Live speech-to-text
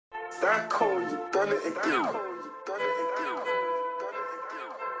That cold, you done it again.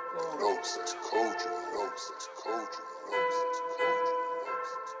 Notes, that's cold, notes, that's cold, notes, that's cold,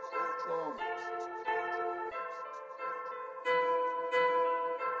 notes, that's cold.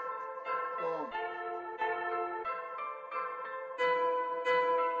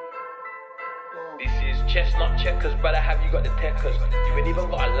 This is chestnut checkers, brother. Have you got the techers? You ain't even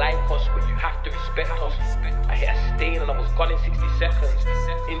got a like us, but you have to respect us. I hit a stain and I was gone in 60 seconds.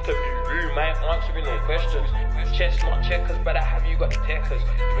 Interview room, I ain't answering no questions. Chestnut checkers, brother. Have you got the techers?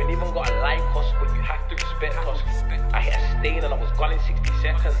 You ain't even got a like us, but you have to respect us. I hit a stain and I was gone in 60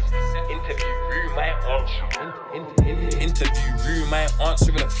 seconds. Interview room, I ain't answering. Interview room, I ain't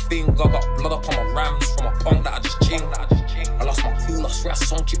answering a thing. I got blood up on my rams from a punk that I just chinged. I lost my cool, I swear I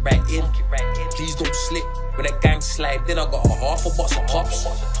sunk it right in. Please don't slip. When that gang slide, then I got a half a box of pops.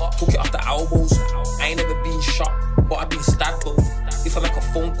 Took it off the elbows. I ain't never been shot, but I been stabbed though. If I make a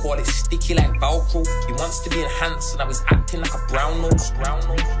phone call, it's sticky like Velcro. He wants to be enhanced, and I was acting like a brown nose.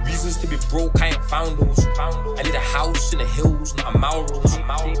 Reasons to be broke, I ain't found those. I need a house in the hills, not a Melrose.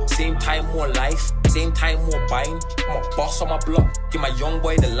 Same time, more life. Same time, more buying. I'm a boss on my block. Give my young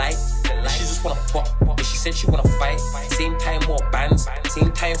boy the light. She just wanna fuck, but she said she wanna fight. Same time, more bands.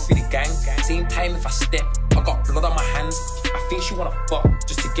 Same time, free the gang. Same time, if I step, I got blood on my hands. I think she wanna fuck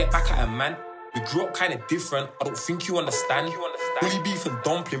just to get back at a man. We grew up kinda different, I don't think you understand. Bully beef and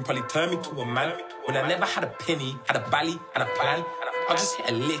dumpling probably turned me to a man. When I never had a penny, had a bally and a plan. I just hit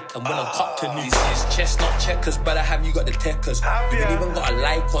a lick and went on cop to news. This is chestnut checkers, brother. Have you got the techers? You ain't even got a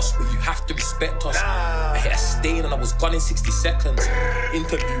like us, but you have to respect us. I hit a stain and I was gone in 60 seconds.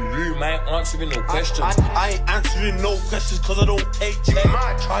 Interview room, I ain't answering no questions. I ain't answering no questions cause I don't take check.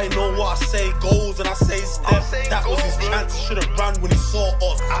 I know what I say goes and I say step. That was his chance, he should've ran when he saw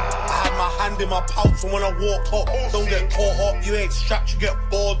us. I had my hand in my pouch and when I walked up, don't get caught up, you ain't strapped, you get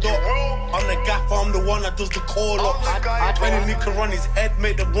bored up. I'm the gaffer, I'm the one that does the call ups. Any nigga run his head,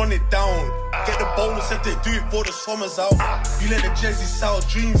 make them run it down. Get the bonus if they do it for the summer's out. You let the Jezzy sell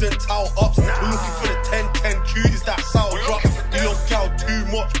dreams and towel ups. We're looking for the 10-10 cuties that sell drops. You love gal too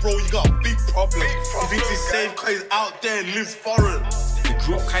much, bro, you got a big problem. He thinks he's safe cause he's out there and lives foreign. We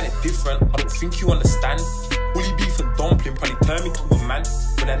grew up kinda different, I don't think you understand. Bully beef and dumpling probably turned me to a man.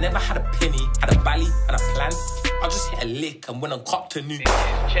 When I never had a penny, had a bally and a plan. I just hit a lick and went on cop to new. This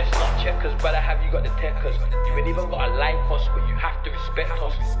is chestnut checkers, brother. Have you got the techers? You ain't even got a like us, but you have to respect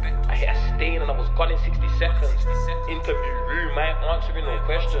us. I hit a stain and I was gone in 60 seconds. Interview room, I ain't answering no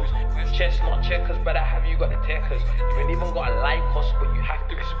questions. Chestnut checkers, brother. Have you got the techers? You ain't even got a like us, but you have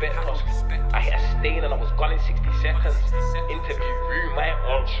to respect us. I hit a stain and I was gone in 60 seconds. Interview room, I ain't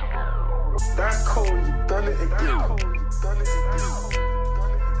answering. That cold, you done it again.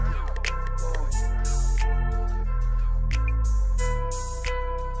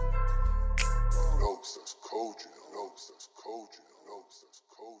 Notes, that's cold, notes, that's cold, notes, that's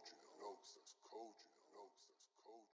cold.